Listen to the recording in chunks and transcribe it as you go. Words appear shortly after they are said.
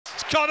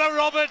Connor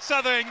Roberts,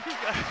 I think,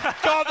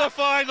 got the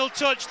final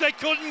touch. They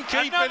couldn't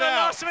keep it out.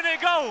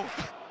 Last-minute goal.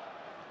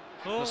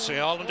 Let's see,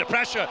 all under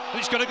pressure. And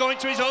he's going to go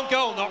into his own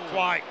goal. Not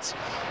quite.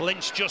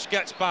 Lynch just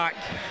gets back.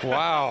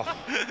 Wow.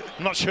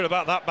 I'm not sure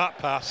about that back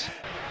pass.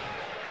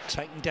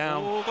 Taken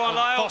down. Ooh, go on,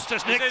 Lyle.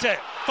 Foster's nicked it.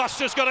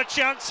 Foster's got a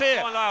chance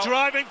here. On,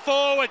 driving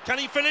forward. Can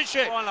he finish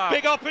it? On,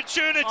 big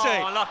opportunity.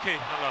 Oh, unlucky.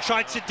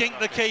 Tried to dink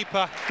the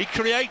keeper. He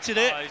created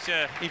it.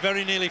 Yeah. He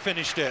very nearly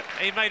finished it.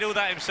 He made all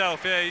that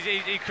himself. Yeah,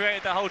 he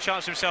created that whole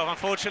chance himself.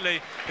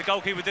 Unfortunately, the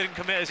goalkeeper didn't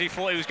commit as he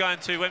thought he was going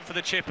to. Went for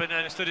the chip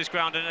and stood his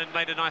ground and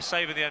made a nice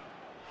save in the end.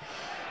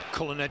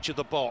 Cullen edge of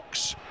the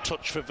box.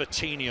 Touch for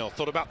Vitinho.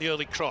 Thought about the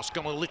early cross.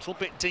 Gone a little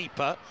bit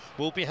deeper.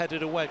 Will be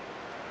headed away.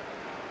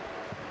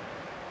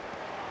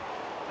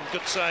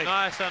 Good save.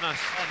 Nice, so nice.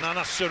 Nana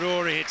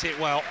Saruri hit it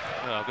well.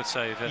 Oh, good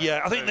save.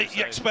 Yeah, I think that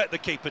you expect the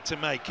keeper to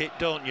make it,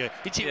 don't you?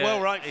 Hit it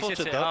well right-footed, He's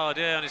hit it though. hard,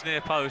 yeah, on his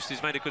near post.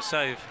 He's made a good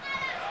save.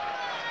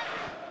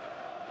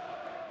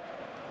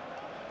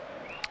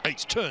 He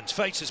turns,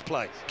 faces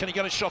play. Can he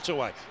get a shot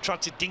away?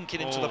 Tried to dink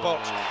it into the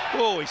box.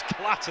 Oh, he's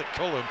clattered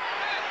Cullen.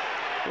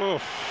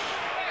 Oh.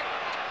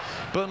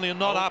 Burnley are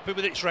not happy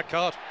with its red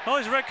card. Oh,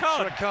 it's a red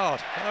card. It's a red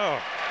card.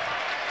 Oh.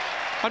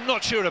 I'm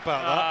not sure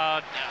about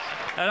that.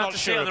 I'll have to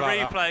see it on the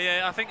replay.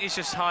 Yeah, I think he's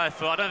just higher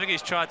foot. I don't think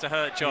he's tried to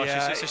hurt Josh.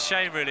 Yeah, it's a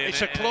shame, really.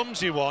 It's a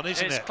clumsy one,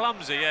 isn't it? It's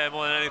clumsy, yeah,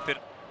 more than anything.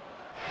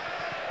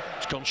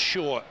 It's gone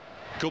short.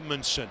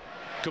 Gudmundsson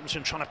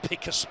trying to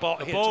pick a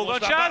spot here. Ball,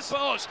 got chance.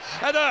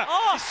 Header.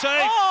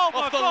 Save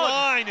off the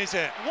line, is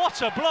it?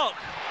 What a block!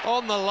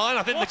 On the line.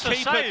 I think the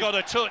keeper got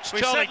a touch.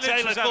 Charlie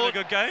Taylor having a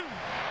good game.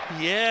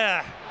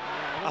 Yeah.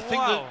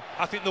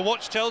 I think the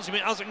watch tells him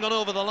it hasn't gone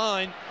over the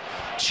line.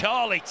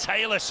 Charlie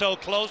Taylor so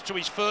close to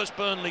his first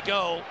Burnley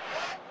goal.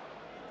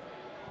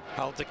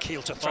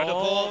 Alderkiel to thread a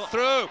ball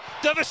through.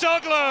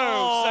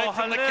 Davosoglu! Saved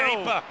from the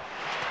keeper.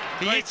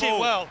 He hit it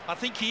well. I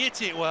think he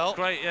hit it well.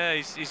 Great, yeah,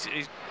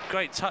 he's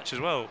great touch as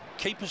well.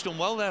 Keeper's done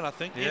well there, I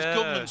think. Yeah. Here's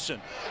Gudmundsson.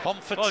 On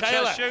for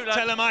Taylor.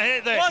 Tell him I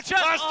hit this. That's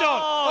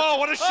done. Oh,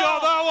 what a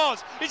shot that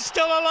was. It's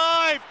still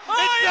alive.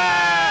 It's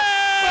yeah!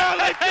 there. Well,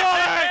 they've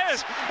got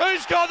it.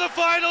 Who's got the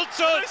final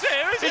touch? Is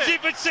it? Is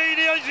it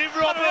Vitinho? Is it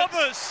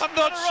Roberts? I'm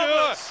not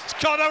sure. It's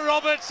Connor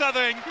Roberts, I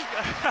think.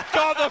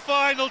 Got the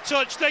final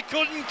touch. They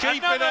couldn't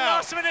keep it out.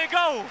 Last-minute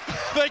goal.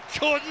 They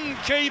couldn't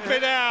keep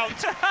it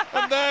out.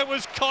 And there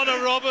was Connor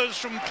Roberts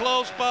from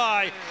close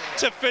by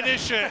to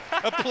finish it.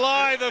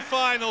 Apply the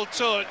final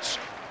touch.